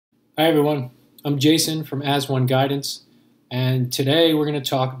Hi everyone, I'm Jason from As One Guidance, and today we're going to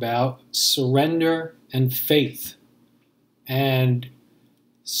talk about surrender and faith. And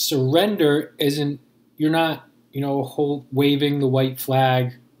surrender isn't, you're not, waving the white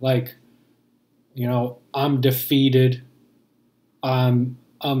flag like, I'm defeated.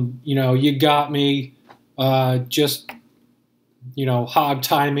 You got me. Just, hog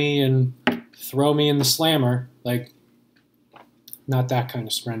tie me and throw me in the slammer. Like, not that kind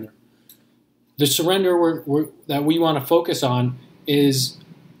of surrender. The surrender that we want to focus on is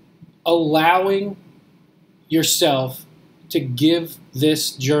allowing yourself to give this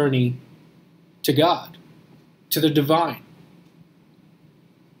journey to God, to the divine.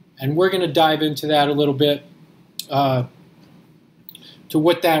 And we're going to dive into that a little bit, to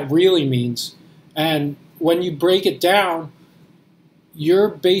what that really means. And when you break it down, you're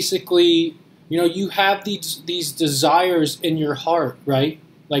basically, you have these desires in your heart, right?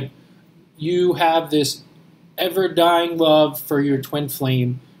 Like, you have this ever-dying love for your twin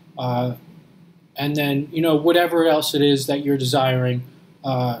flame, and then, whatever else it is that you're desiring,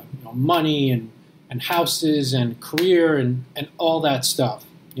 money and houses and career and all that stuff.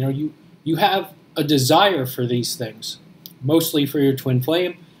 You have a desire for these things, mostly for your twin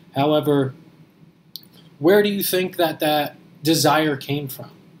flame. However, where do you think that desire came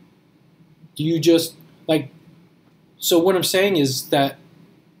from? Do you just, so what I'm saying is that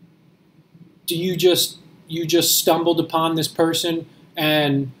you just stumbled upon this person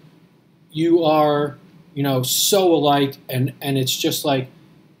and you are, so alike, and it's just like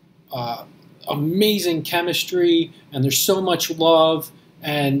amazing chemistry, and there's so much love,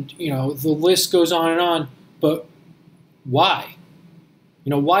 and the list goes on and on. But why?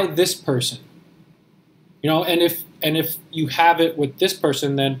 Why this person? And if you have it with this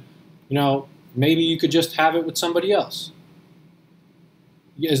person, then maybe you could just have it with somebody else.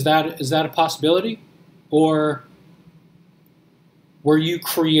 Is that a possibility? Or were you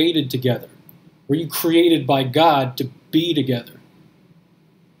created together? Were you created by God to be together?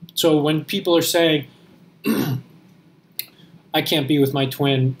 So when people are saying, I can't be with my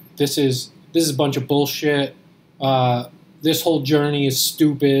twin, this is a bunch of bullshit, this whole journey is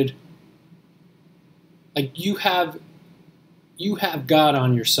stupid. Like, you have God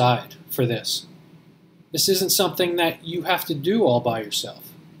on your side for this. This isn't something that you have to do all by yourself.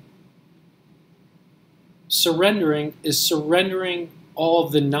 Surrendering is surrendering all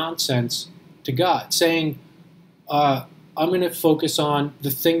of the nonsense to God, saying, I'm going to focus on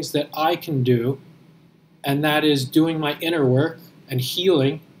the things that I can do, and that is doing my inner work and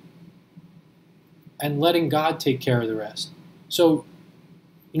healing and letting God take care of the rest. So,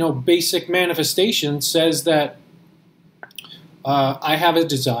 basic manifestation says that I have a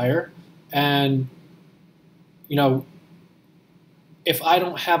desire, and if I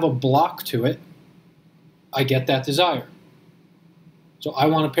don't have a block to it, I get that desire. So I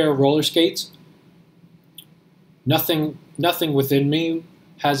want a pair of roller skates. Nothing within me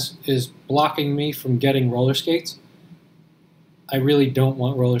is blocking me from getting roller skates. I really don't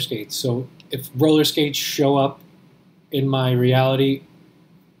want roller skates. So if roller skates show up in my reality,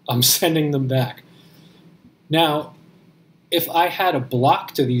 I'm sending them back. Now, if I had a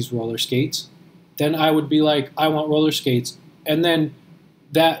block to these roller skates, then I would be like, I want roller skates. And then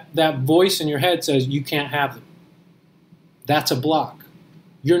that voice in your head says, you can't have them. That's a block.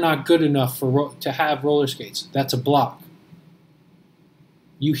 You're not good enough to have roller skates. That's a block.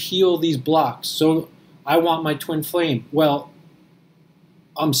 You heal these blocks. So I want my twin flame. Well,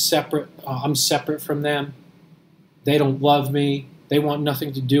 I'm separate. I'm separate from them. They don't love me. They want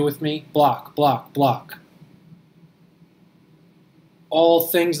nothing to do with me. Block, block, block. All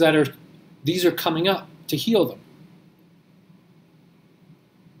things these are coming up to heal them.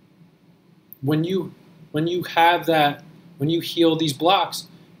 When you have that, when you heal these blocks,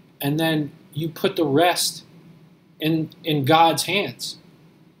 and then you put the rest in God's hands,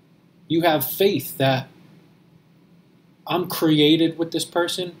 you have faith that I'm created with this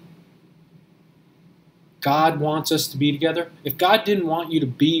person. God wants us to be together. If God didn't want you to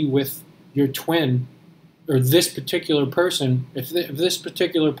be with your twin or this particular person, if this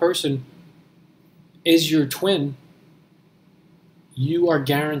particular person is your twin, you are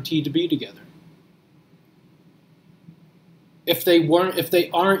guaranteed to be together. If they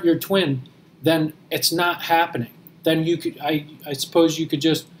aren't your twin, then it's not happening. Then I suppose you could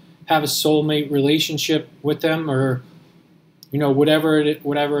just have a soulmate relationship with them, or whatever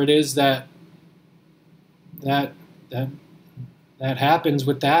it is that happens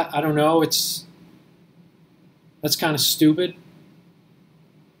with that. I don't know. That's kind of stupid.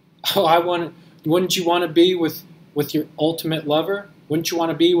 Wouldn't you want to be with your ultimate lover? Wouldn't you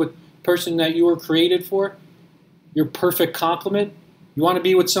want to be with person that you were created for, your perfect complement? You want to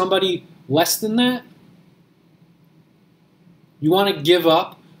be with somebody less than that? You want to give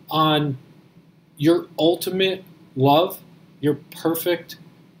up on your ultimate love, your perfect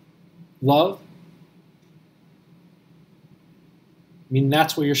love? I mean,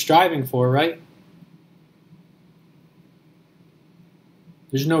 that's what you're striving for, right?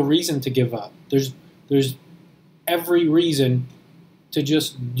 There's no reason to give up. There's every reason to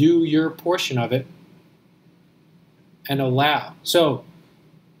just do your portion of it and allow. So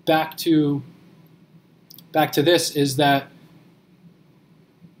back to this is that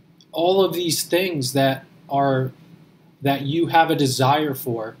all of these things that you have a desire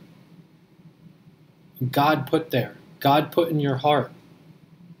for, God put there. God put in your heart.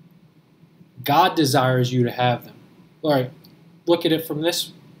 God desires you to have them. All right, look at it from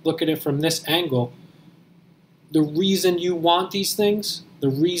this angle. The reason you want these things, the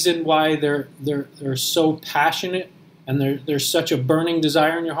reason why they're so passionate and there's such a burning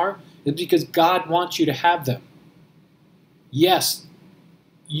desire in your heart is because God wants you to have them. Yes,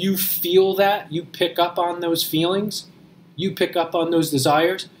 you feel that, you pick up on those feelings, you pick up on those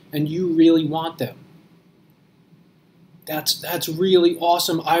desires, and you really want them. That's really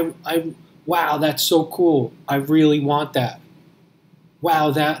awesome. Wow, that's so cool. I really want that.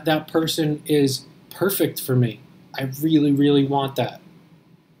 Wow, that person is perfect for me. I really, really want that.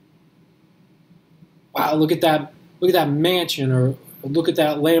 Wow, look at that mansion, or look at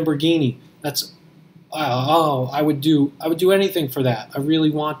that Lamborghini. That's wow, I would do anything for that. I really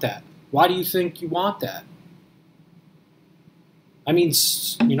want that. Why do you think you want that? I mean,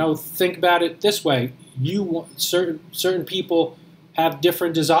 think about it this way. Certain people have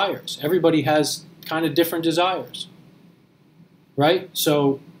different desires. Everybody has kind of different desires, right?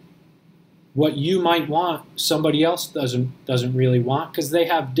 So what you might want, somebody else doesn't really want, because they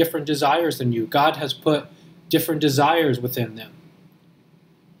have different desires than you. God has put different desires within them.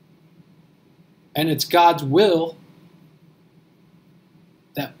 And it's God's will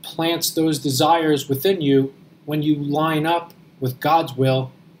that plants those desires within you. When you line up with God's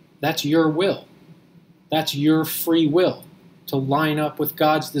will, that's your will. That's your free will to line up with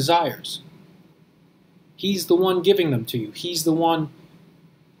God's desires. He's the one giving them to you. He's the one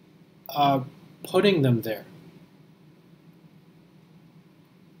putting them there.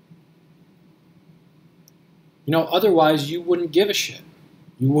 Otherwise you wouldn't give a shit.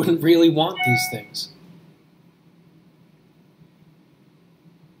 You wouldn't really want these things.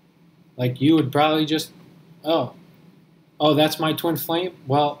 Like, you would probably just, oh, that's my twin flame.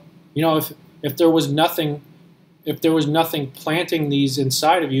 Well, if there was nothing planting these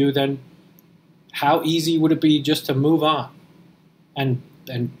inside of you, then how easy would it be just to move on and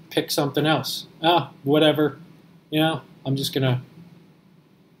pick something else? Whatever. I'm just gonna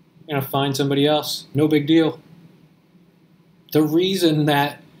find somebody else. No big deal. The reason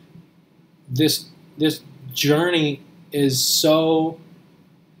that this journey is such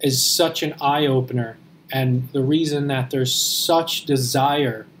an eye-opener, and the reason that there's such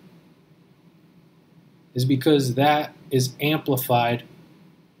desire, is because that is amplified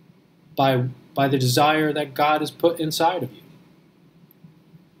by the desire that God has put inside of you.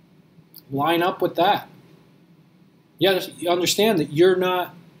 Line up with that. You understand that you're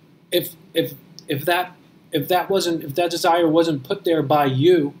not, if that desire wasn't put there by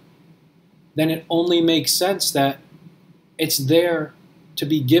you, then it only makes sense that it's there to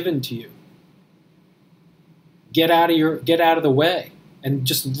be given to you. Get out of the way and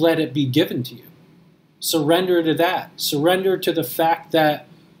just let it be given to you. Surrender to that. Surrender to the fact that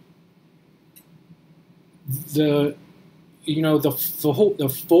the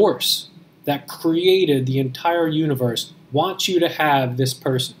force that created the entire universe wants you to have this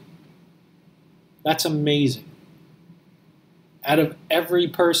person. That's amazing. Out of every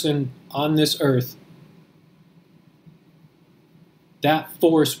person on this earth, that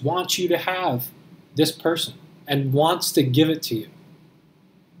force wants you to have this person and wants to give it to you.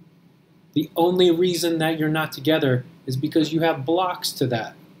 The only reason that you're not together is because you have blocks to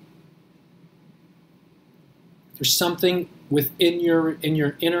that. There's something within your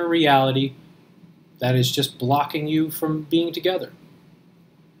inner reality that is just blocking you from being together.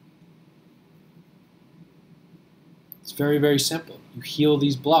 It's very, very simple. You heal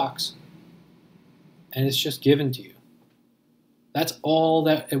these blocks, and it's just given to you. That's all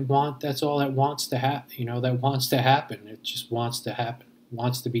that it wants. That's all that wants to happen. That wants to happen. It just wants to happen. It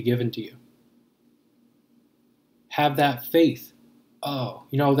wants to be given to you. Have that faith. Oh,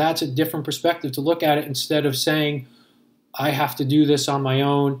 that's a different perspective to look at it, instead of saying, I have to do this on my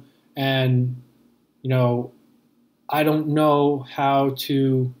own, and I don't know how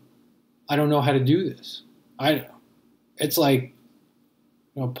to I don't know how to do this. It's like,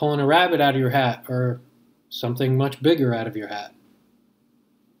 pulling a rabbit out of your hat or something much bigger out of your hat.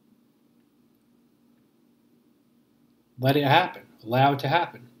 Let it happen. Allow it to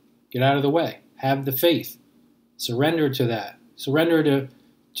happen. Get out of the way. Have the faith. Surrender to that. Surrender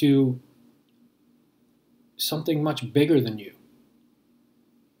to something much bigger than you.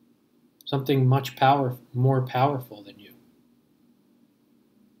 Something much more powerful than you.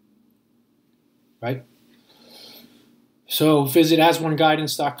 Right? So visit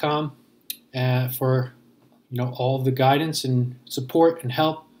asoneguidance.com for all of the guidance and support and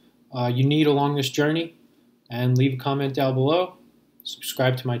help you need along this journey. And leave a comment down below.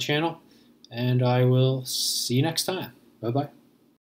 Subscribe to my channel. And I will see you next time. Bye-bye.